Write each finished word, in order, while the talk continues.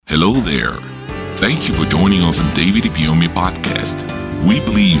Hello there. Thank you for joining us on David Ibiome Podcast. We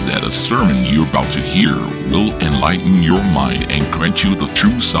believe that a sermon you're about to hear will enlighten your mind and grant you the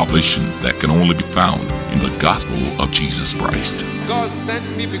true salvation that can only be found in the gospel of Jesus Christ. God sent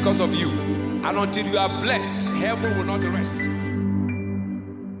me because of you. And until you are blessed, heaven will not rest.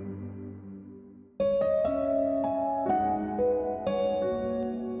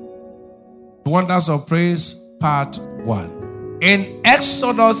 Wonders of Praise, Part 1. In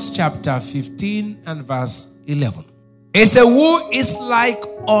Exodus chapter 15 and verse 11, it says, "Who is like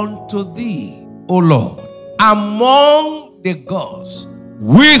unto thee, O Lord, among the gods?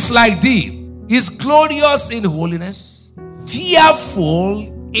 Who is like thee? Is glorious in holiness, fearful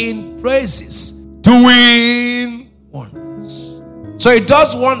in praises, doing wonders." So it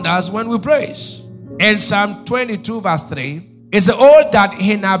does wonders when we praise. In Psalm 22 verse 3, it's all that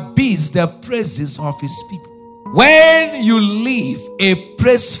inhabits the praises of his people. When you live a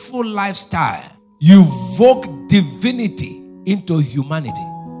praiseful lifestyle, you evoke divinity into humanity.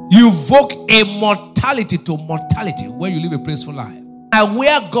 You evoke a mortality to mortality when you live a praiseful life. I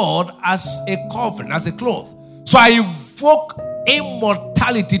wear God as a covering, as a cloth. So I evoke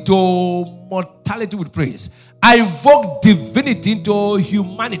immortality to mortality with praise. I evoke divinity into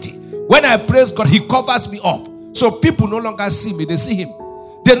humanity. When I praise God, He covers me up. So people no longer see me, they see Him.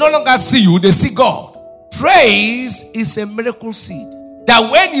 They no longer see you, they see God. Praise is a miracle seed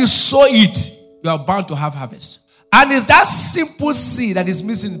that when you sow it, you are bound to have harvest. And it's that simple seed that is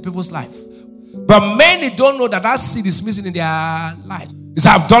missing in people's life. But many don't know that that seed is missing in their lives. It's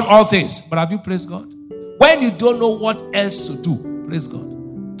I've done all things, but have you praised God? When you don't know what else to do, praise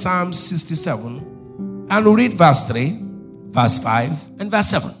God. Psalm 67, and we'll read verse 3, verse 5, and verse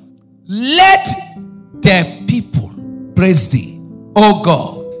 7. Let the people praise thee, O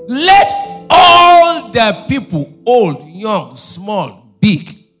God. Let all the people, old, young, small,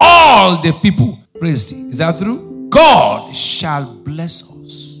 big, all the people praise thee. Is that true? God shall bless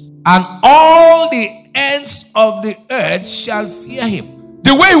us, and all the ends of the earth shall fear him.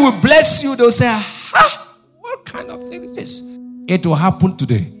 The way he will bless you, they'll say, what kind of thing is this? It will happen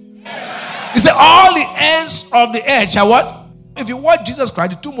today. He said, all the ends of the earth shall what? If you watch Jesus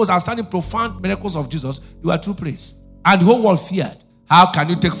Christ, the two most outstanding, profound miracles of Jesus, they were true praise. And the whole world feared. How can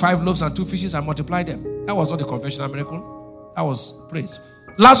you take 5 loaves and 2 fishes and multiply them? That was not a conventional miracle. That was praise.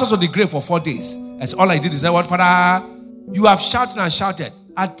 Lazarus was on the grave for 4 days. As all I did is say, what, Father? You have shouted and shouted.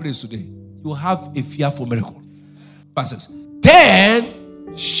 Add praise today. You have a fearful miracle. Verse 6.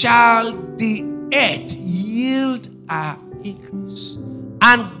 Then shall the earth yield our increase.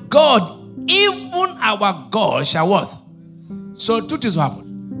 And God, even our God, shall what? So 2 things will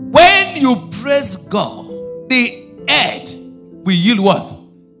happen. When you praise God, the earth will yield what?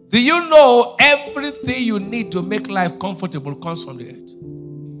 Do you know everything you need to make life comfortable comes from the earth?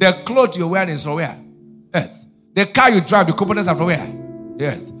 The clothes you're wearing is from where? Earth. The car you drive, the components are from where? The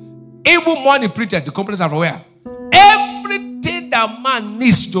earth. Even money printed, the components are from where? Everything that man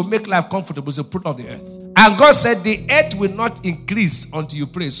needs to make life comfortable is a product of the earth. And God said the earth will not increase until you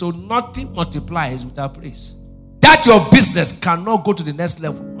praise. So nothing multiplies without praise. That your business cannot go to the next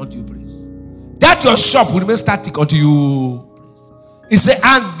level until you praise. That your shop will remain static until you praise. He said,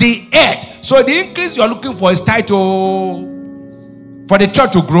 and the earth. So the increase you are looking for is tied to for the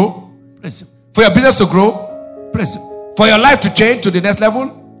church to grow, praise him. For your business to grow, praise him. For your life to change to the next level,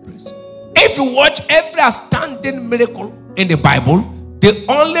 praise him. If you watch every outstanding miracle in the Bible, the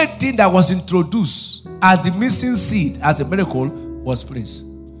only thing that was introduced as the missing seed, as a miracle, was praise.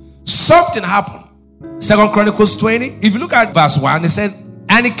 Something happened. 2 Chronicles 20. If you look at verse 1, it said,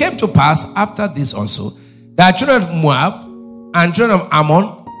 and it came to pass after this also, that children of Moab and children of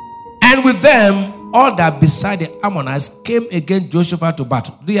Ammon, and with them all that beside the Ammonites came against Joshua to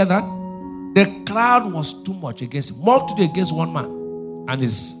battle. Do you hear that? The crowd was too much against him. Multitude against one man and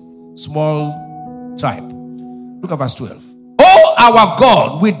his small tribe. Look at verse 12. Oh, our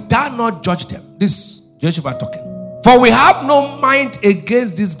God, will thou not judge them? This is Joshua talking. For we have no mind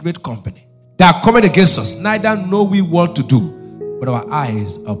against this great company that cometh against us, neither know we what to do, but our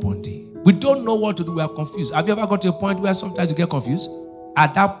eyes are upon thee. We don't know what to do, we are confused. Have you ever got to a point where sometimes you get confused?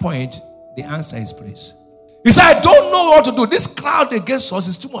 At that point, the answer is praise. He said, I don't know what to do. This crowd against us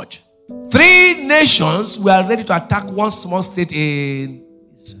is too much. 3 nations were ready to attack one small state in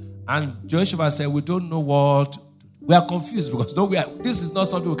Israel. And Joshua said, we don't know what to do. We are confused because this is not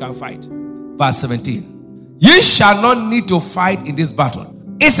something we can fight. Verse 17. Ye shall not need to fight in this battle.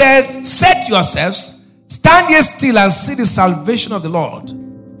 He said, set yourselves, stand ye still and see the salvation of the Lord.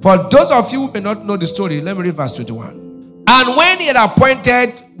 For those of you who may not know the story, let me read verse 21. And when he had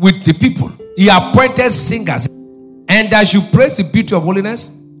appointed with the people, he appointed singers, and that should praise the beauty of holiness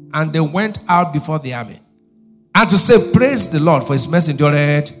and they went out before the army. And to say, praise the Lord for his mercy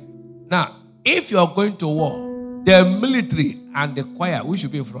endureth. Now, if you are going to war, the military and the choir, we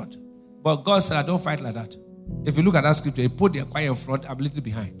should be in front. But God said, I don't fight like that. If you look at that scripture, he put the choir in front and military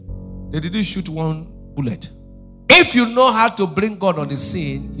behind. They didn't shoot one bullet. If you know how to bring God on the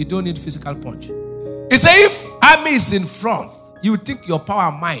scene, you don't need physical punch. He said, if army is in front, you think your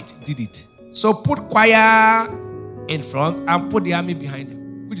power and might did it. So put choir in front and put the army behind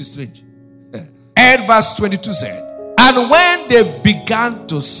them, which is strange. And verse 22 said, and when they began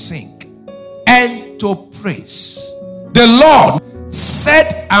to sing and to praise, the Lord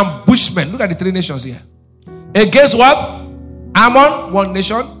set ambushmen. Look at the three nations here. Against what? Ammon, one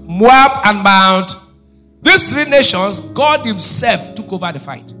nation, Moab and Mount. These three nations, God himself took over the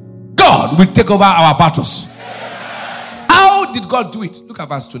fight. God will take over our battles. How did God do it? Look at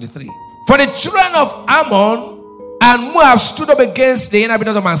verse 23. For the children of Ammon and Moab stood up against the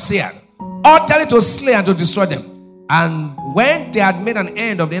inhabitants of Mount Seir, utterly to slay and to destroy them. And when they had made an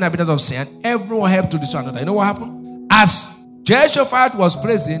end of the inhabitants of Seir, everyone helped to destroy another. You know what happened? As Jehoshaphat was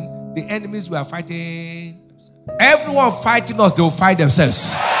praising, the enemies were fighting themselves. Everyone fighting us, they will fight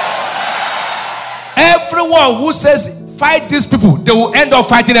themselves. Everyone who says, fight these people, they will end up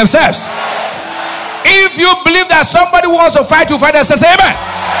fighting themselves. If you believe that somebody wants to fight, you fight themselves. Amen.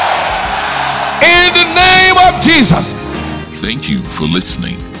 In the name of Jesus. Thank you for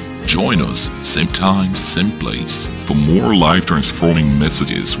listening. Join us, same time, same place, for more life-transforming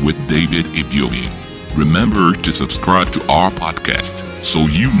messages with David Ibiyeomie. Remember to subscribe to our podcast so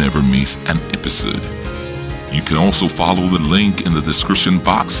you never miss an episode. You can also follow the link in the description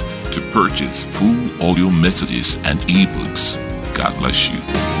box to purchase full audio messages and ebooks. God bless you.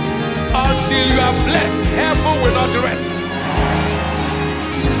 Until you are blessed, heaven will not rest.